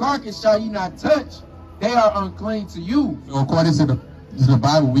 and their carcass shall ye not touch. They are unclean to you. So according to the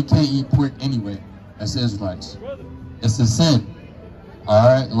Bible, we can't eat pork anyway as Israelites. It's a sin. All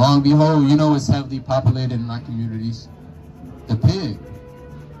right. Lo and behold, you know it's heavily populated in our communities. The pig.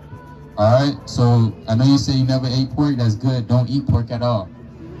 All right. So I know you say you never ate pork. That's good. Don't eat pork at all.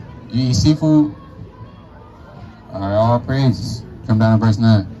 You eat seafood. All right. All praises. Come down to verse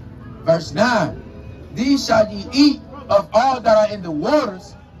 9. Verse 9. These shall ye eat of all that are in the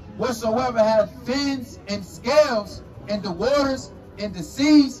waters, whatsoever hath fins and scales in the waters, in the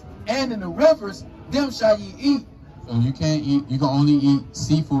seas, and in the rivers, them shall ye eat. So you can't eat. You can only eat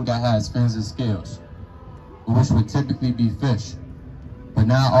seafood that has fins and scales, which would typically be fish. But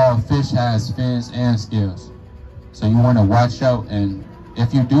not all fish has fins and scales. So you want to watch out. And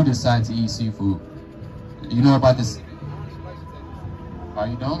if you do decide to eat seafood, you know about this. Oh,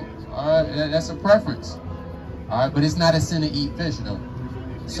 you don't? All right, that's a preference. All right, but it's not a sin to eat fish, though.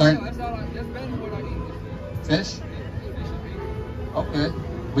 Certain That's mainly what I eat. fish? Okay.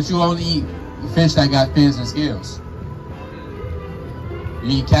 But you only eat fish that got fins and scales.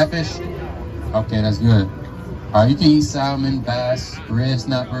 You eat catfish? Okay, that's good. All right, you can eat salmon, bass, red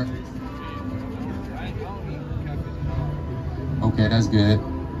snapper. Okay, that's good.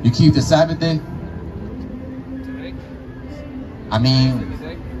 You keep the Sabbath day? Today? I mean,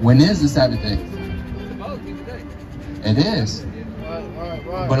 when is the Sabbath day? Supposed to be today. It is.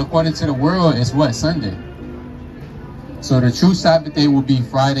 Right. But according to the world, it's what? Sunday. So the true Sabbath day will be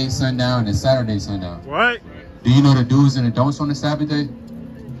Friday sundown and Saturday sundown. Right. Do you know the do's and the don'ts on the Sabbath day?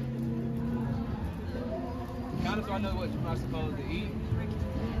 Kind of so I know what you're not supposed to eat.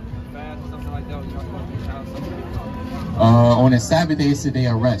 Fast or something like that. You're not supposed to eat out something. On the Sabbath day, it's a day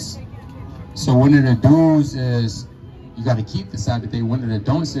of rest. So one of the do's is you got to keep the Sabbath day. One of the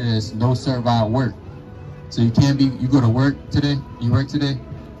don'ts is no servile work. So you can't be, you go to work today? You work today?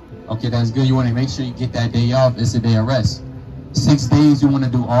 Okay, that's good. You want to make sure you get that day off. It's a day of rest. 6 days you want to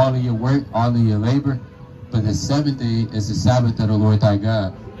do all of your work, all of your labor. But the 7th day is the Sabbath of the Lord thy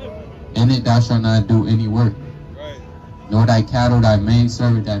God. In it thou shalt not do any work. Nor thy cattle, thy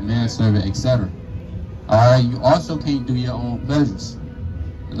maidservant, thy manservant, etc. All right, you also can't do your own pleasures.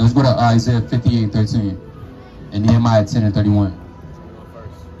 Let's go to Isaiah 58:13 and Nehemiah 10:31.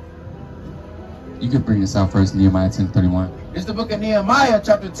 You could bring this out first, Nehemiah 10:31. It's the book of Nehemiah,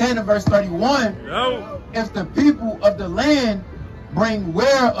 chapter 10 and verse 31. Yo. If the people of the land bring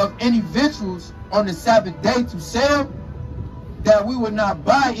ware of any victuals on the Sabbath day to sell, that we would not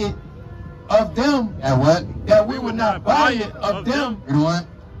buy it of them. That what? That we would not buy it of them You know what?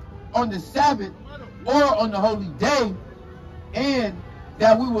 on the Sabbath or on the holy day, and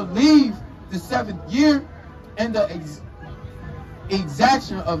that we would leave the 7th year and the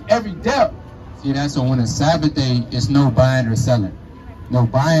exaction of every debt. See, that's on the Sabbath day, it's no buying or selling. No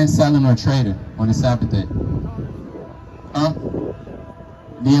buying, selling, or trading on the Sabbath day. Huh?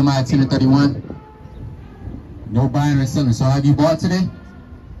 Nehemiah 10:31. No buying or selling. So have you bought today?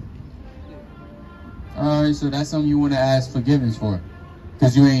 Alright, so that's something you want to ask forgiveness for.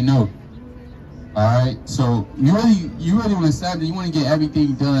 Because you ain't know. Alright, so you really on the Sabbath, you want to get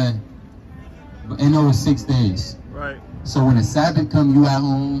everything done in those 6 days. Right. So when the Sabbath come, you at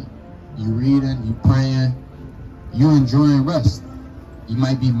home, you reading, you praying, you enjoying rest. You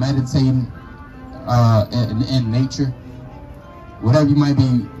might be meditating in nature. Whatever you might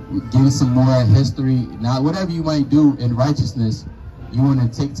be getting some more history. Now, whatever you might do in righteousness, you want to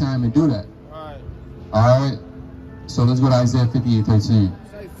take time and do that. All right. So let's go to Isaiah 58:13.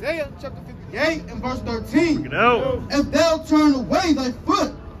 Isaiah chapter 58 and verse 13. No. If thou turn away thy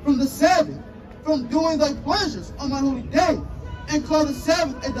foot from the Sabbath, from doing thy pleasures on my holy day, and call the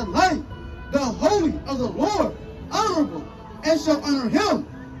Sabbath a delight, the holy of the Lord, honorable, and shall honor him,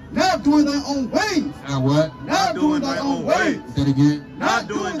 not doing thy own ways. Now what? Not doing thy own ways. Say it again. Not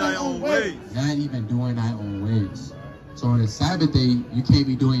doing thy own ways. Not even doing thy own ways. So on the Sabbath day, you can't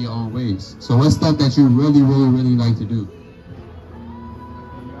be doing your own ways. So what's stuff that you really, really, really like to do?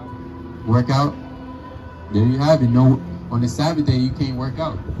 Work out. There you have it. No, on the Sabbath day, you can't work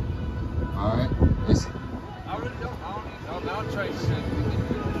out. All right. I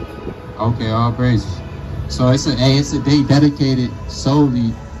Okay, all praises. So it's a day dedicated solely, you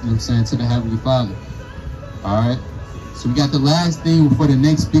know what I'm saying, to the Heavenly Father. Alright? So we got the last thing before the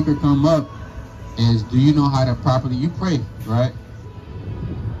next speaker come up is, do you know how to properly, you pray, right?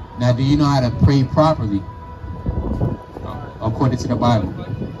 Now, do you know how to pray properly? According to the Bible.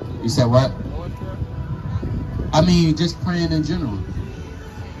 You said what? I mean, just praying in general.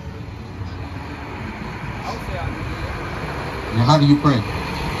 Now, how do you pray?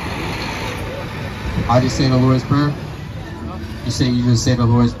 I just say the Lord's Prayer? You just say the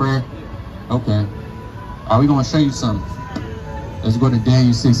Lord's Prayer? Okay. Are we going to show you something? Let's go to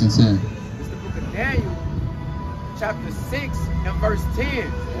Daniel 6 and 10. It's the book of Daniel, chapter 6 and verse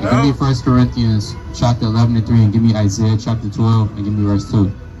 10. Give me 1 Corinthians chapter 11 and 3, and give me Isaiah chapter 12, and give me verse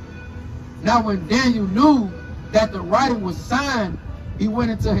 2. Now when Daniel knew that the writing was signed, he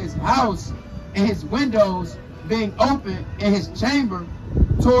went into his house, and his windows being open in his chamber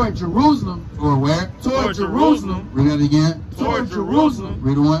toward Jerusalem. Toward where? Toward Jerusalem. Read that again. Toward Jerusalem.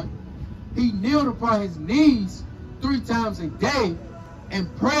 Read on. He kneeled upon his knees 3 times a day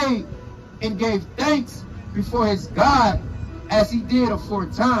and prayed and gave thanks before his God as he did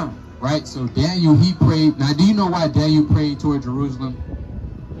aforetime. Right, so Daniel, he prayed. Now, do you know why Daniel prayed toward Jerusalem?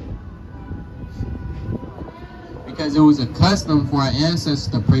 Because it was a custom for our ancestors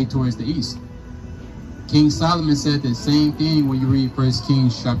to pray towards the east. King Solomon said the same thing when you read 1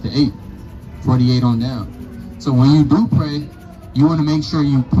 Kings chapter 8, 48 on down. So when you do pray, you want to make sure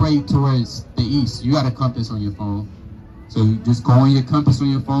you pray towards the east. You got a compass on your phone. So you just go on your compass on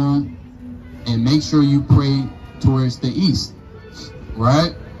your phone and make sure you pray towards the east.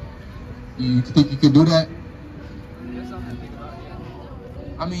 Right? You think you can do that?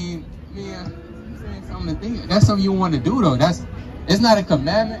 I mean, yeah, something to think. That's something you want to do though. It's not a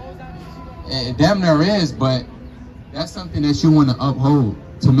commandment. It damn near is, but that's something that you want to uphold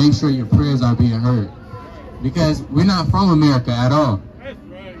to make sure your prayers are being heard. Because we're not from America at all.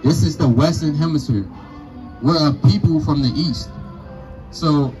 This is the Western Hemisphere. We're a people from the East.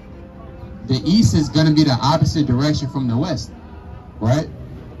 So the East is going to be the opposite direction from the West, right?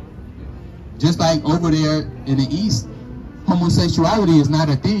 Just like over there in the East, homosexuality is not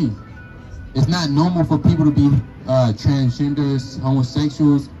a thing. It's not normal for people to be transgenders,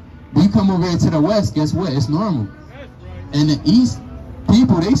 homosexuals. When you come over here to the West, guess what? It's normal. In the East,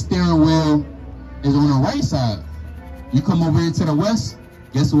 people, they steering wheel is on the right side. You come over here to the West,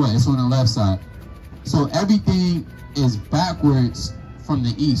 guess what? It's on the left side. So everything is backwards from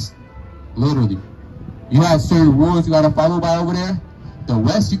the East, literally. You have certain rules you got to follow by over there. The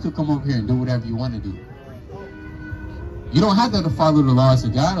West, you could come over here and do whatever you want to do. You don't have to follow the laws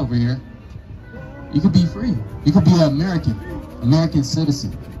of God over here. You could be free. You could be an American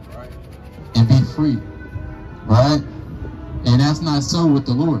citizen, and be free, right? And that's not so with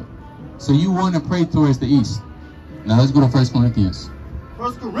the Lord. So you want to pray towards the east. Now let's go to 1 Corinthians.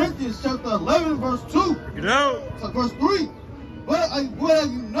 1 Corinthians chapter 11, verse 2. So verse 3. But I would have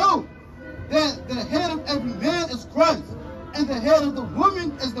you know that the head of every man is Christ, and the head of the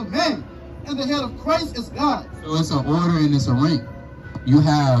woman is the man, and the head of Christ is God. So it's an order and it's a rank. You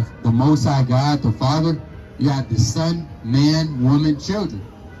have the Most High God, the Father. You have the Son, man, woman, children.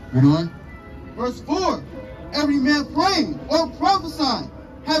 Read on. Verse 4. Every man praying or prophesying,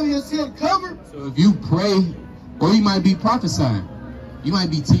 having his head covered. So if you pray, or you might be prophesying. You might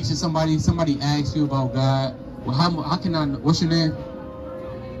be teaching somebody asks you about God. Well, how can I, what's your name?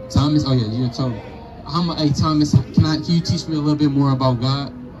 Thomas? Oh yeah, you're told. Hey Thomas, can you teach me a little bit more about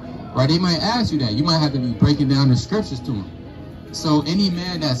God? Right, they might ask you that. You might have to be breaking down the scriptures to them. So any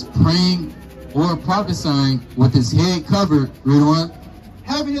man that's praying or prophesying with his head covered, read on.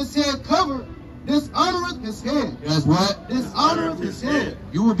 Having his head covered, dishonoreth his head. That's what? Dishonoreth his head.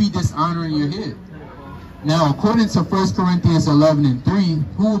 You will be dishonoring your head. Now, according to 1 Corinthians 11 and 3,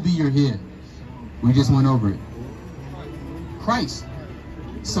 who will be your head? We just went over it. Christ.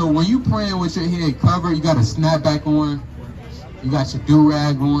 So when you praying with your head covered, you got a snapback on, you got your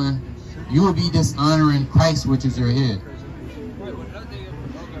do-rag on, you will be dishonoring Christ, which is your head.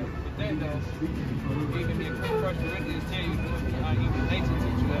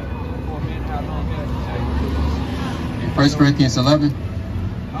 In 1 Corinthians 11?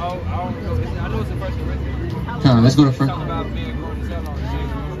 I know it's in 1 Corinthians. Come on, let's go to 1.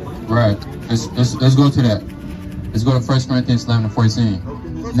 Right. Let's go to that. Let's go to 1 Corinthians 11 and 14.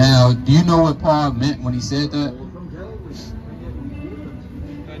 Now, do you know what Paul meant when he said that?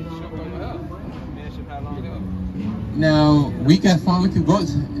 Now, we can go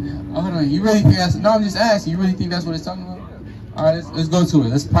to, hold on, you really think that's, no, I'm just asking, you really think that's what it's talking about? All right, let's go to it.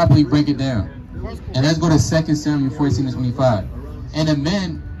 Let's properly break it down. And let's go to 2 Samuel 14 and 25. And the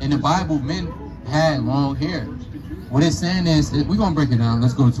men, in the Bible, men had long hair. What it's saying is, we're going to break it down.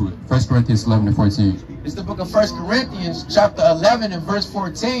 Let's go to it. 1 Corinthians 11 and 14. It's the book of 1 Corinthians, chapter 11 and verse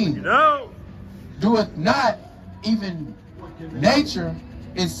 14. Doeth not even nature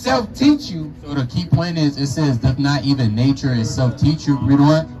itself teach you. So the key point is, it says, doth not even nature itself teach you. Read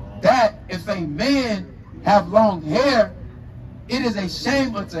on. That if a man have long hair, it is a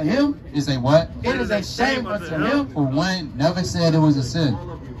shame unto him. Is a what? It is a shame unto him. For one, never said it was a sin.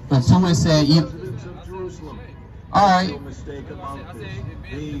 For two, it said, all right.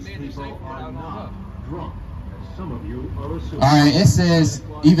 All right, it says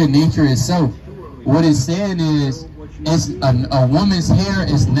even nature itself. What it's saying is, it's a woman's hair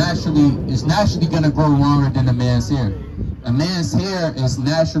is naturally gonna grow longer than a man's hair. A man's hair is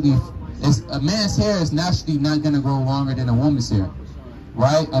naturally not gonna grow longer than a woman's hair,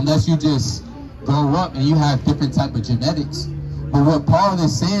 right? Unless you just grow up and you have different type of genetics. But what Paul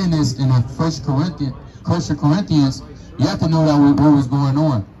is saying is in the 1 Corinthians, you have to know that what was going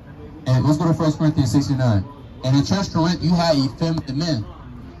on. And let's go to 1 Corinthians 69. And in Church Corinth, you had effeminate men.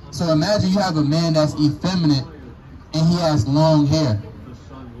 So imagine you have a man that's effeminate and he has long hair.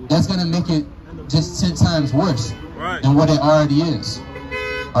 That's going to make it just 10 times worse than what it already is.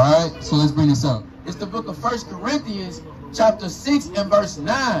 All right, so let's bring this up. It's the book of 1 Corinthians, chapter 6 and verse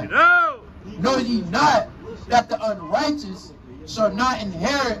 9. Know ye not that the unrighteous shall not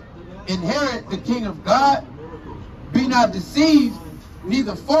inherit the kingdom of God? Be not deceived,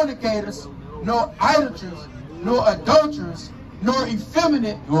 neither fornicators, nor idolaters, nor adulterers, nor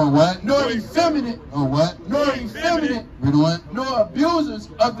effeminate, nor what? Nor effeminate, nor what? Nor effeminate, nor abusers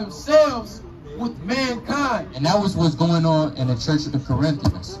of themselves with mankind. And that was what's going on in the church of the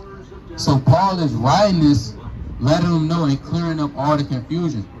Corinthians. So Paul is writing this, letting them know and clearing up all the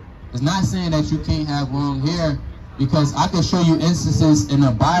confusion. It's not saying that you can't have long hair, because I can show you instances in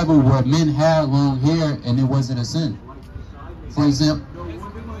the Bible where men had long hair and it wasn't a sin. For example,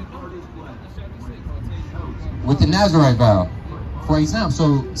 with the Nazarite vow. For example,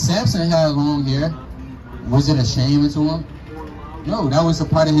 so Samson had long hair. Was it a shame to him? No, that was a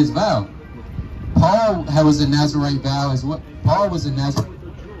part of his vow. Paul was a Nazarite vow as well. Paul was a Nazarite.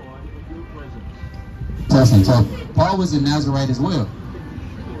 Paul was a Nazarite as well.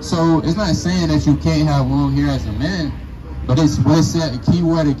 So it's not saying that you can't have long hair as a man, but it's what it said. A key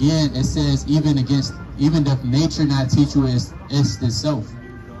word again. It says even if nature not teach you is itself.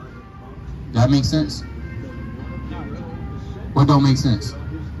 Does that make sense? What don't make sense?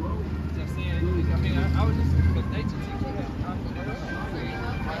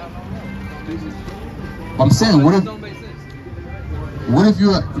 I'm saying, what if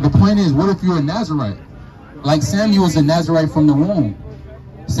you're, the point is, what if you're a Nazarite? Like Samuel was a Nazarite from the womb.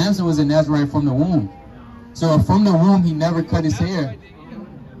 Samson was a Nazarite from the womb. So from the womb, he never cut his hair.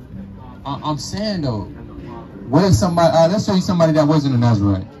 I'm saying though, what if somebody, let's show you somebody that wasn't a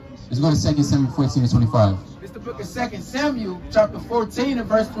Nazarite. Let's go to 2 Samuel 14 and 25. It's the book of 2 Samuel, chapter 14 and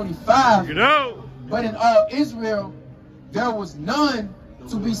verse 25. But in all Israel, there was none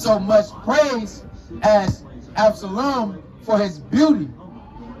to be so much praised as Absalom for his beauty.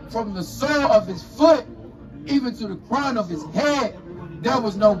 From the sole of his foot, even to the crown of his head, there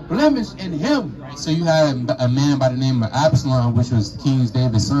was no blemish in him. So you had a man by the name of Absalom, which was King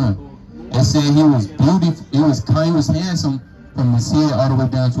David's son. It said he was beautiful, he was handsome from his head all the way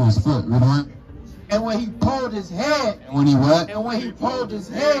down to his foot. Read on. And when he pulled his head, and when he what? And when he pulled his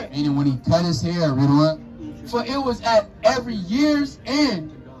head, meaning when he cut his hair, read on. For it was at every year's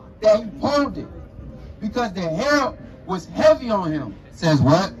end that he pulled it, because the hair was heavy on him. It says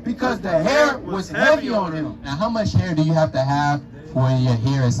what? Because the hair was heavy on him. Now, how much hair do you have to have when your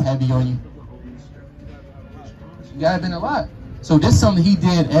hair is heavy on you? You gotta been a lot. So this is something he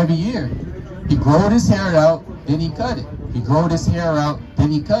did every year. He growed his hair out, then he cut it. He growed his hair out,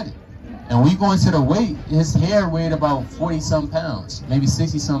 then he cut it. And when you go into the weight, his hair weighed about 40-some pounds, maybe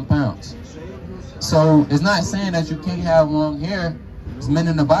 60-some pounds. So it's not saying that you can't have long hair. Because men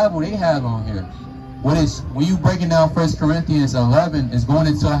in the Bible, they have long hair. When you breaking down 1 Corinthians 11, it's going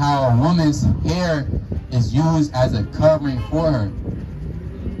into how a woman's hair is used as a covering for her,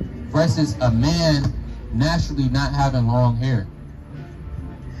 versus a man naturally not having long hair.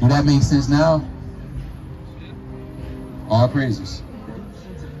 Do that make sense now? All praises.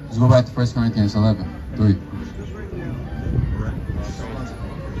 Let's go back to 1 Corinthians 11, 3.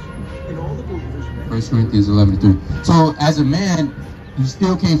 1 Corinthians 11, 3. So as a man, you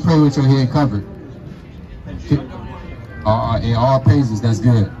still can't pray with your head covered. In all praises, that's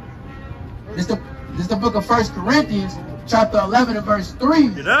good. This is the book of 1 Corinthians, chapter 11 and verse 3.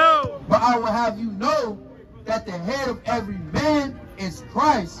 Get out. But I will have you know that the head of every man is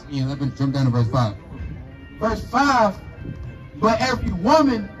Christ. Yeah, let me jump down to verse 5. Verse 5. But every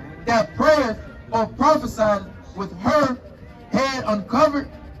woman that prayeth or prophesieth with her head uncovered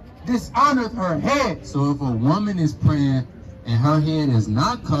dishonoreth her head. So if a woman is praying and her head is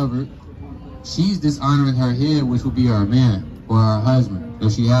not covered, she's dishonoring her head, which will be her man or her husband,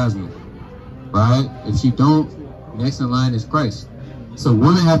 if she has one. Right? If she don't, next in line is Christ. So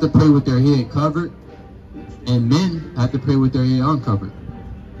women have to pray with their head covered, and men have to pray with their head uncovered.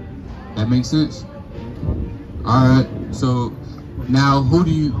 That makes sense? Alright, so now who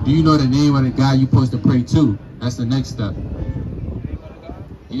do you know the name of the guy you're supposed to pray to? That's the next step.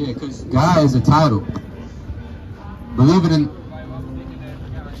 Yeah, because God is a title. Believe it in.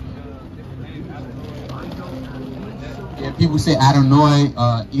 Yeah, people say Adonai,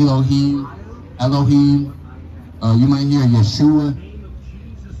 Elohim. You might hear Yeshua,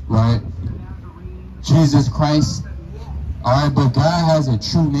 right? Jesus Christ. All right, but God has a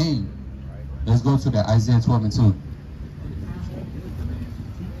true name. Let's go to that, Isaiah 12 and 2.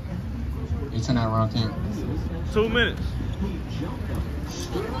 You turn that around, King. 2 minutes.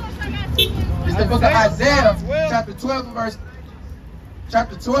 It's the book of Isaiah, chapter 12 and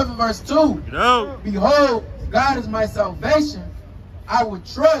verse 2. Get out. Behold, God is my salvation. I will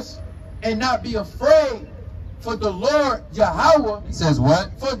trust and not be afraid. For the Lord Yahweh. It says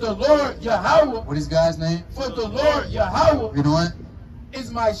what? For the Lord Yahweh. What is God's name? For the Lord Yahweh. You know what?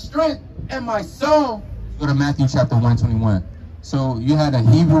 Is my strength and my song. Go to Matthew chapter 121. So you had a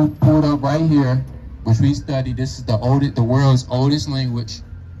Hebrew pulled up right here, which we studied. This is the world's oldest language,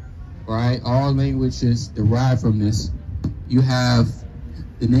 right? All languages derive from this. You have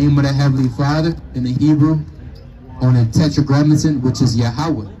the name of the Heavenly Father in the Hebrew on a tetragrammaton, which is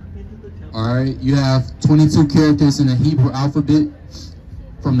Yahweh. All right, you have 22 characters in the Hebrew alphabet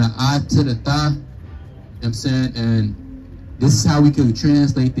from the Aleph to the Tha. I'm saying, and this is how we can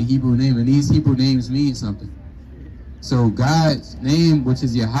translate the Hebrew name, and these Hebrew names mean something. So God's name, which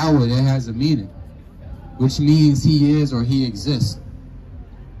is Yahweh, that has a meaning, which means He is or He exists.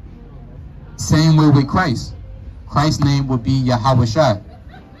 Same way with Christ. Christ's name would be Yahweh Shai.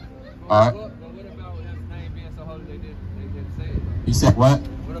 All right. But what about his name being so holy they didn't say it? You said what?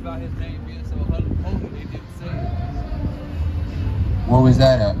 What about his name being so holy they didn't say it? What was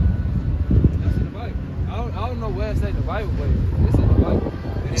that at? That's in the Bible. I don't know where it says in the Bible, but it's in the Bible.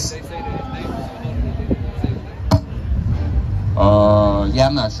 They say that his name was so holy they didn't say his name. Yeah,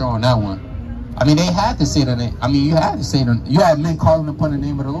 I'm not sure on that one. I mean, they had to say the name. I mean, you had to say the. You had men calling upon the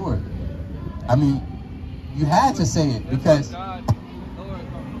name of the Lord. I mean, you had to say it because. God, Lord,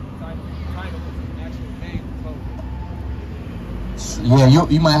 title was his actual name. Yeah,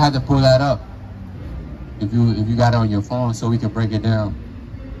 you might have to pull that up if you got it on your phone so we can break it down.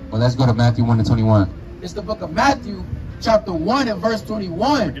 Well, let's go to Matthew 1 and 21. It's the book of Matthew, chapter 1 and verse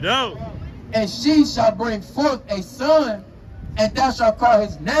 21. Get out. And she shall bring forth a son, and thou shalt call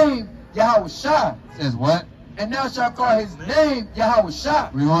his name Yahweh Shai. Says what? And thou shalt call his name Yahweh Shai.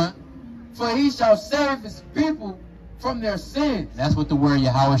 Read on. For he shall save his people from their sins. That's what the word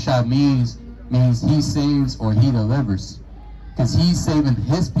Yahweh Shai means. Means He saves or He delivers. Because He's saving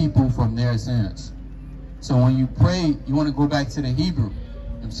His people from their sins. So when you pray, you want to go back to the Hebrew. You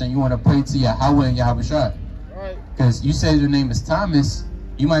know what I'm saying? You want to pray to Yahweh and Yahweh Shai. Because you say your name is Thomas,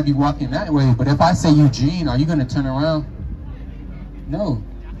 you might be walking that way. But if I say Eugene, are you going to turn around? No.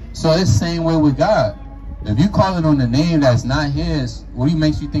 So it's the same way with God. If you call it on the name that's not His, what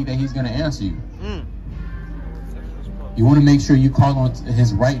makes you think that He's going to answer you? You want to make sure you call on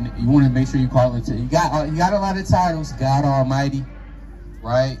His right. You want to make sure you call it to. You got a lot of titles. God Almighty,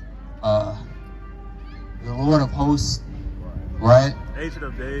 right? The Lord of Hosts, right? Ancient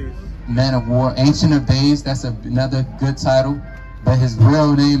of Days. Man of War, Ancient of Days. That's another good title. But His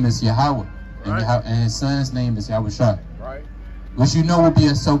real name is Yahweh, and His son's name is Yahweh Shai. Right. Which you know would be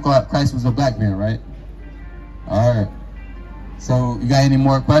a so-called Christ was a black man, right? All right. So you got any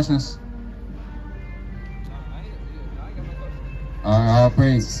more questions? All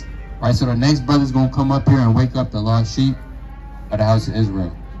praises. All right, so the next brother's going to come up here and wake up the lost sheep of the house of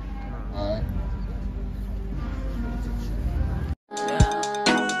Israel.